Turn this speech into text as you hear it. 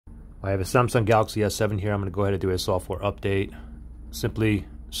I have a Samsung Galaxy S7 here. I'm going to go ahead and do a software update. Simply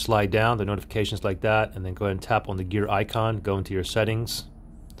slide down the notifications like that, and then go ahead and tap on the gear icon, go into your settings,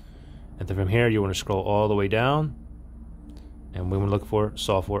 and then from here you want to scroll all the way down, and we want to look for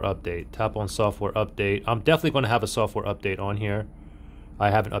software update. Tap on software update. I'm definitely going to have a software update on here. I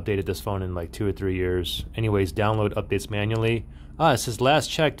haven't updated this phone in like 2 or 3 years. Anyways, download updates manually. It says last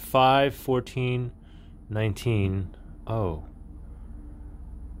checked 5/14/19. Oh.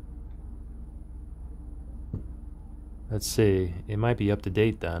 Let's see. It might be up to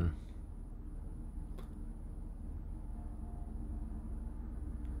date then.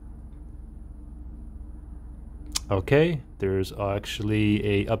 Okay, there's actually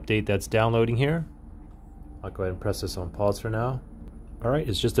a update that's downloading here. I'll go ahead and press this on pause for now. Alright,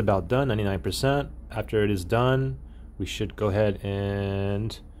 it's just about done, 99%. After it is done, we should go ahead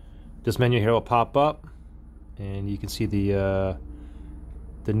and this menu here will pop up, and you can see the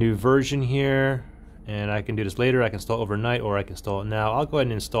new version here. And I can do this later. I can install overnight, or I can install it now. I'll go ahead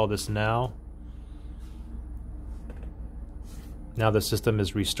and install this now. Now the system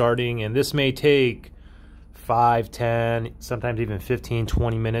is restarting, and this may take 5, 10, sometimes even 15,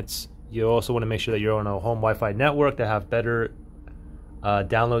 20 minutes. You also want to make sure that you're on a home Wi-Fi network to have better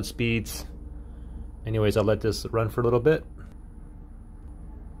download speeds. Anyways, I'll let this run for a little bit.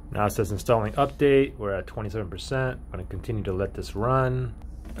 Now it says installing update. We're at 27%. I'm going to continue to let this run.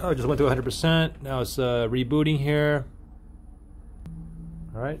 Oh, it just went to 100%. Now it's rebooting here.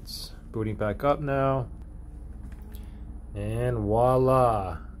 Alright, it's booting back up now. And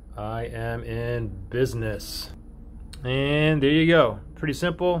voila, I am in business. And there you go. Pretty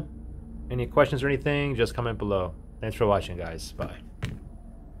simple. Any questions or anything, just comment below. Thanks for watching, guys. Bye.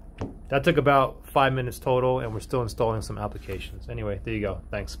 That took about 5 minutes total, and we're still installing some applications. Anyway, there you go.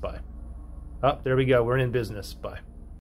 Thanks. Bye. Oh, there we go. We're in business. Bye.